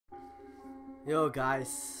Yo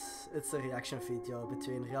guys, it's a reaction video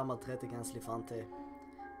between Real Madrid against Levante.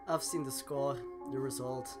 I've seen the score, the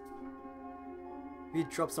result. We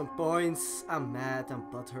dropped some points, I'm mad, I'm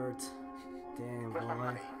butthurt. Damn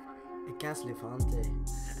boy, against Levante.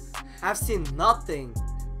 I've seen nothing,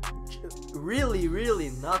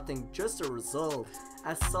 really nothing, just a result.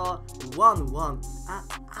 I saw 1-1,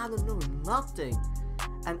 I don't know nothing.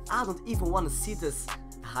 And I don't even want to see this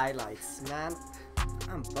highlights, man.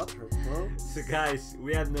 I'm butthurt, bro. So guys,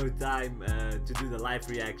 we had no time to do the live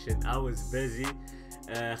reaction. I was busy.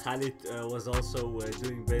 Khalido was also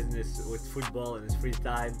doing business with football in his free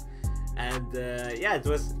time. And yeah, it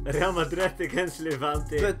was Real Madrid against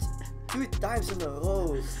Levante. But 2 times in a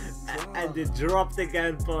row. And they dropped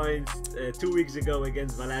again points 2 weeks ago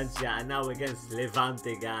against Valencia and now against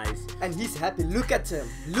Levante, guys. And he's happy. Look at him.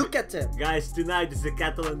 Look at him. Guys, tonight is the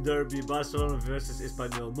Catalan derby, Barcelona versus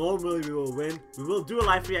Espanyol. Normally we will win. We will do a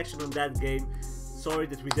live reaction on that game. Sorry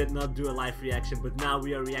that we did not do a live reaction, but now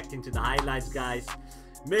we are reacting to the highlights, guys.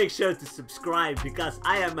 Make sure to subscribe because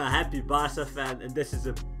I am a happy Barca fan and this is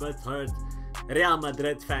a butthurt Real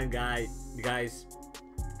Madrid fan, guys.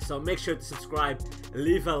 So make sure to subscribe,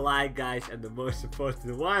 leave a like, guys, and the most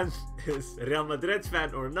important one is Real Madrid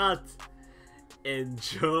fan or not,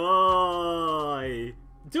 enjoy.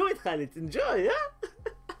 Do it, Khalid, enjoy, yeah?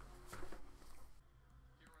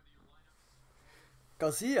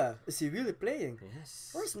 Garcia, is he really playing? Yes.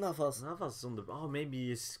 Where's Navas? Navas on the... Oh, maybe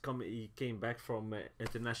he came back from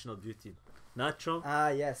international duty. Nacho. Ah,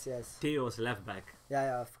 yes. Theo is left back.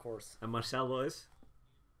 Yeah, of course. And Marcelo is?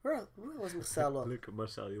 Where was Marcelo? Look at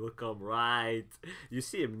Marcelo, he will come right. You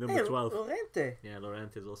see him, number hey, 12. Lorente. Yeah,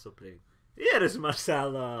 Lorente is also playing. Here is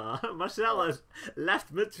Marcelo. Marcelo is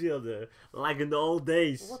left midfielder, like in the old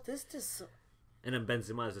days. What is this? And then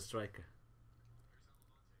Benzema is a striker.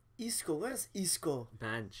 Isco, where's Isco?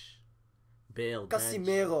 Bench. Bale,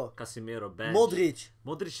 Casemiro. Casemiro, bench.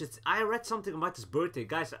 Modric. I read something about his birthday.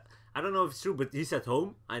 Guys, I don't know if it's true, but he's at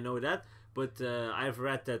home. I know that. But I've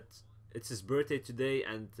read that it's his birthday today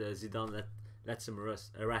and Zidane lets him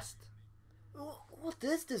rest. What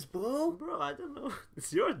is this, bro? Bro, I don't know.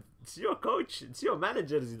 It's your coach. It's your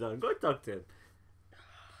manager, Zidane. Go talk to him.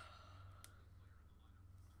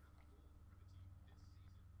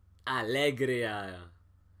 Alegria.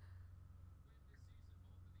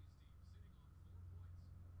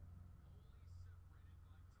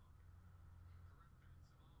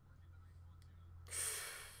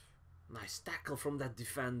 Nice tackle from that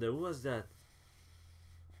defender. Who was that?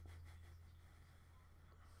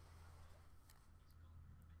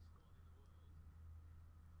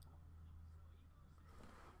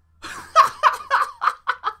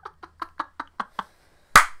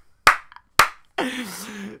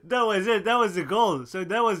 That was it. That was the goal. So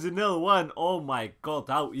that was the 0-1. Oh my god,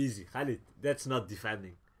 how easy. Khalid, that's not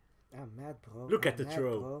defending. I'm mad, bro. Look at the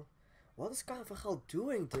throw. Bro. What is Carvajal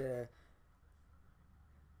doing there?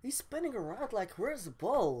 He's spinning around like, where's the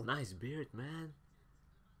ball? Nice beard, man.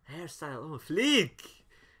 Hairstyle. Oh, fleek.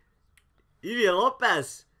 Ivi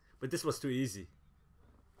Lopez. But this was too easy.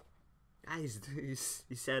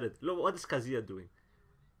 He said it. Look, what is Kazia doing?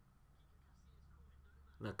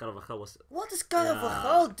 No, Carvajal was... What is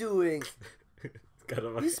Carvajal doing?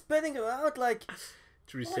 Carvajal. He's spinning around like...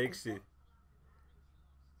 360.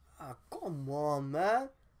 Ah, come on, man.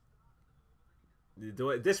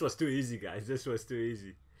 This was too easy, guys. This was too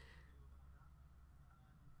easy.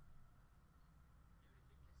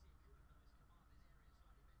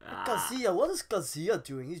 Garcia, what is Garcia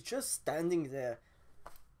doing? He's just standing there.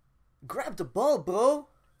 Grab the ball, bro.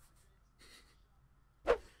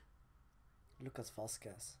 Lucas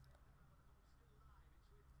Vazquez.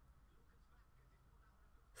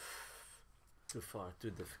 Too far,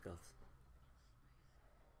 too difficult.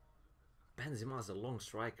 Benzema is a long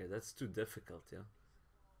striker. That's too difficult, yeah.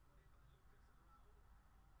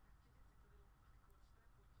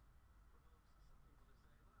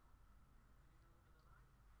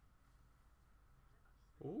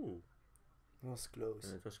 Ooh. It was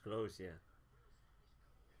close. It was close, yeah.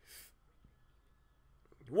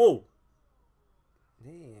 Whoa!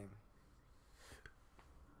 Damn.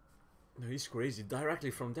 No, he's crazy.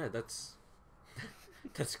 Directly from there, that's...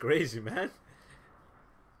 that's crazy, man.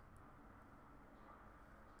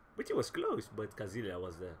 But he was close, but Cazilla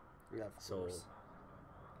was there. Yeah, of course.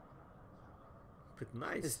 But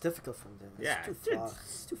nice. It's difficult from there. It's yeah, too far.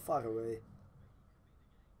 It's too far away.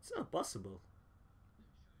 It's not possible.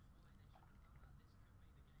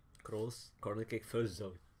 Cross, corner kick, first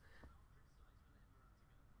zone.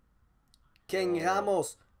 King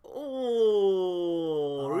Ramos.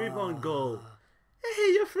 Oh, rebound goal.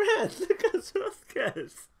 Hey, your friend, Lucas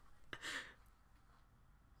Vazquez.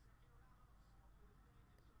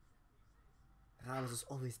 Ramos is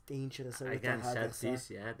always dangerous with the Again, set headers. piece,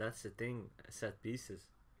 yeah, that's the thing. Set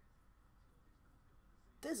pieces.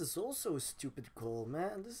 This is also a stupid goal,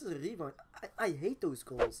 man. This is a rebound. I hate those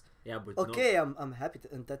goals. Yeah, but okay, no. I'm happy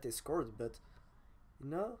that they scored, but you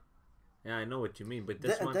know. Yeah, I know what you mean, but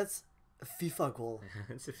this one. That's a FIFA goal.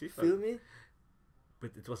 It's a FIFA. Feel me?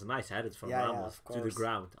 But it was a nice headed from Yeah, Ramos to the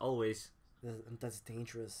ground. Always. And that's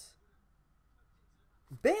dangerous.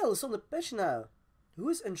 Bale is on the pitch now. Who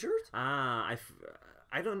is injured? Ah,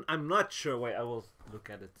 I'm not sure. Wait, I will look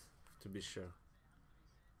at it to be sure.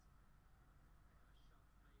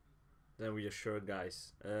 Then we are sure,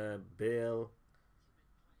 guys. Bale.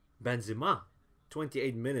 Benzema.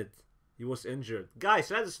 28 minutes. He was injured. Guys,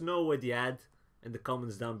 let us know what he had in the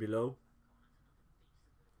comments down below.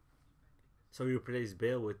 So we replaced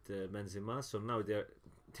Bale with Benzema. So now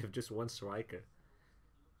they've just one striker.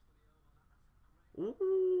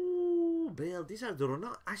 Ooh, Bale. These are the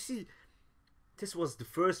Ronaldo. I see. This was the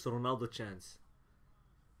first Ronaldo chance.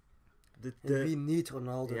 We need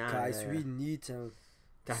Ronaldo, guys. Yeah. We need him.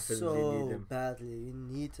 Definitely need him badly. We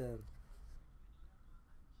need him.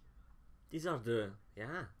 These are the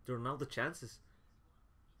Ronaldo chances.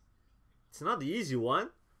 It's not the easy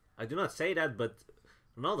one. I do not say that, but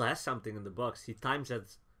Ronaldo has something in the box. He times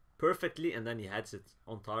it perfectly and then he heads it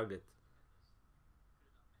on target.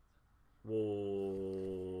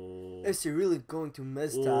 Whoa. Is he really going to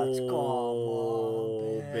miss that? Come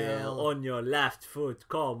on, Bale. On your left foot.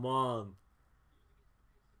 Come on.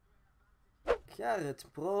 Garrett,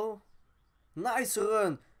 bro. Nice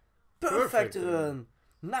run. Perfect run.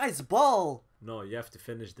 Nice ball. No, you have to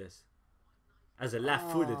finish this. As a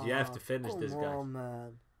left-footed, you have to finish this, guy. Come on,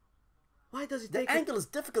 man. Why does he the take angle is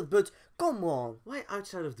difficult, but come on. Why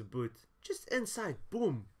outside of the boot? Just inside.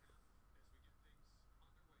 Boom.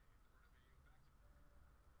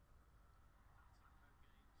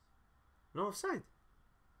 No offside.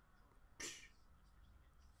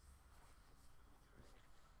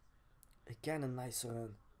 Again a nice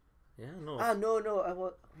run. Yeah, no. No. I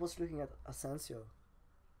was looking at Asensio.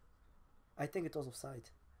 I think it was offside.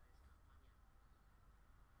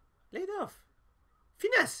 Laid off.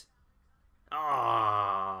 Finesse.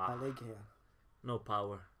 Ah. Allegria. No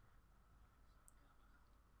power.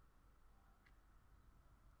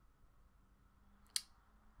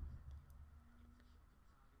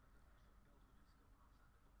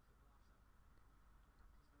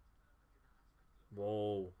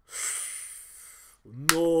 Whoa.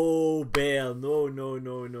 No, Bale. No.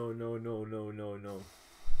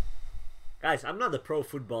 Guys, I'm not a pro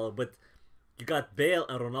footballer, but you got Bale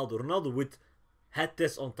and Ronaldo. Ronaldo would head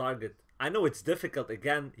this on target. I know it's difficult.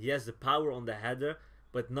 Again, he has the power on the header,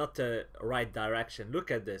 but not the right direction.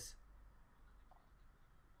 Look at this.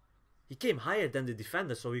 He came higher than the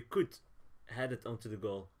defender, so he could head it onto the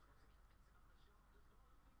goal.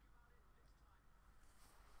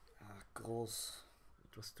 Goals.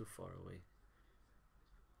 It was too far away.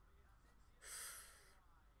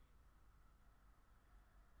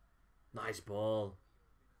 Nice ball.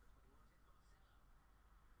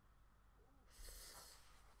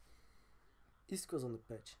 Isco's on the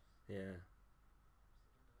pitch. Yeah.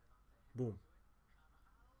 Boom.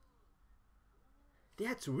 They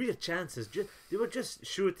had some real chances. They were just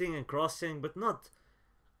shooting and crossing, but not.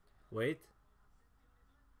 Wait.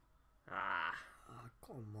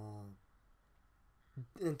 Come on.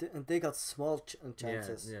 And they got small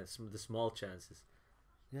chances. Yeah, the small chances.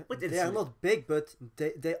 Yeah, but they are not big, but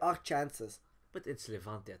they are chances. But it's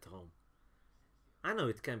Levante at home. I know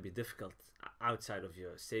it can be difficult outside of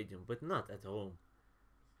your stadium, but not at home.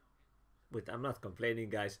 But I'm not complaining,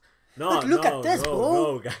 guys. No, but look at this, bro.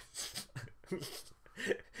 No, guys.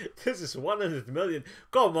 This is 100 million.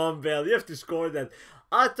 Come on, Bale. You have to score that.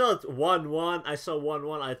 I thought 1-1. I saw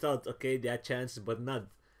 1-1. I thought, okay, they had chances, but not.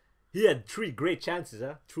 He had 3 great chances,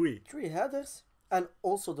 huh? 3. 3 headers. And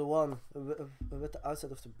also the one with the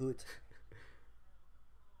outside of the boot.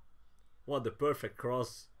 What the perfect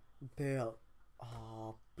cross. Bale.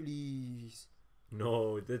 Oh, please.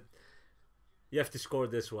 No, you have to score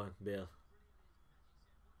this one, Bale.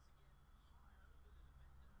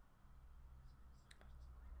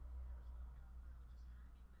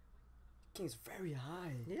 King's very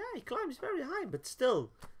high. Yeah, he climbs very high, but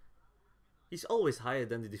still. He's always higher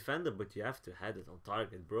than the defender, but you have to head it on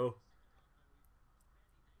target, bro.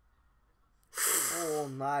 Oh,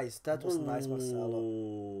 nice. That was nice,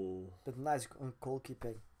 Marcelo. But nice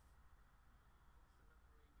goalkeeping.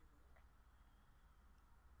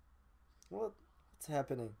 What's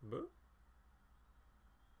happening? Bro?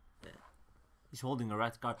 Yeah. He's holding a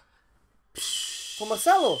red card. For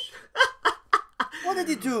Marcelo! What did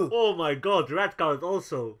he do? Oh my god, red card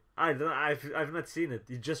also. I don't. I've not seen it.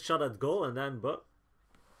 He just shot at goal and then but.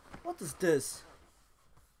 What is this?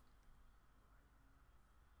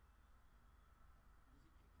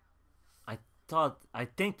 I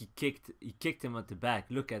think he kicked him at the back.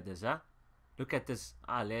 Look at this, huh? Look at this.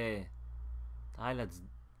 Allez. The highlights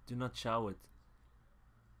do not show it.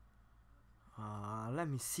 Let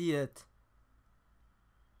me see it.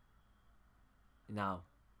 Now.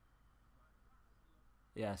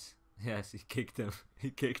 Yes, he kicked him. He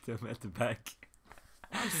kicked him at the back.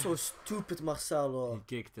 I'm so stupid, Marcelo. He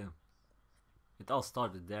kicked him. It all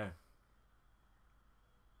started there.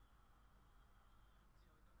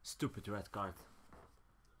 Stupid red card.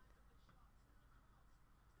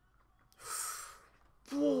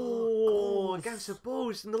 Oh, against the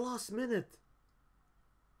post in the last minute.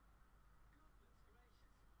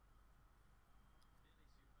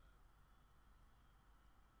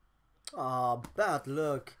 Bad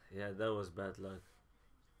luck. Yeah, that was bad luck.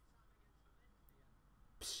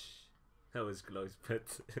 Psh, that was close,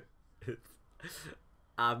 but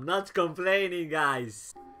I'm not complaining,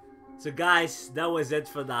 guys. So guys, that was it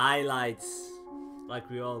for the highlights. Like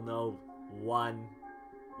we all know,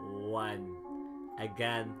 1-1.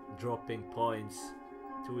 Again, dropping points.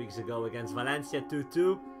 2 weeks ago against Valencia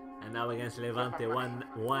 2-2. And now against Levante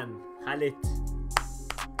 1-1. Khalid.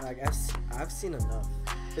 Like, I've seen enough.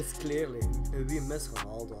 It's clearly, we miss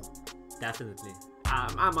Ronaldo. Definitely.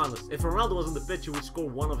 I'm honest. If Ronaldo was on the pitch, he would score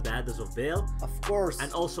one of the headers of Bale. Of course.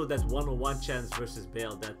 And also that one-on-one chance versus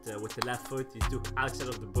Bale that with the left foot he took outside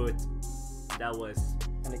of the boot. That was...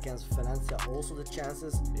 And against Valencia also the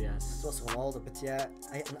chances. Yes. It was Ronaldo, but yeah,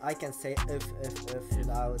 I can say if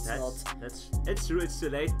now it's not. It's true, it's too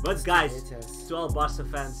late. But guys, to all Barca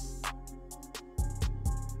fans,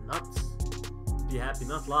 not be happy,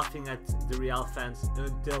 not laughing at the Real fans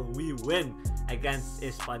until we win against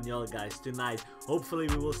Espanyol, guys, tonight. Hopefully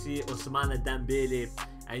we will see Ousmane Dembele,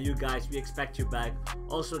 and you guys, we expect you back.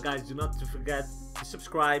 Also guys, do not forget to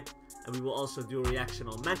subscribe, and we will also do a reaction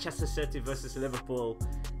on Manchester City versus Liverpool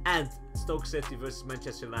and Stoke City versus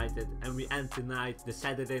Manchester United, and we end tonight, the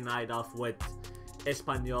Saturday night off, with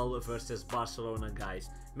Espanyol versus Barcelona, guys.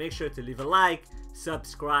 Make sure to leave a like,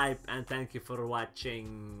 subscribe, and thank you for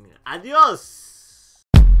watching. Adios!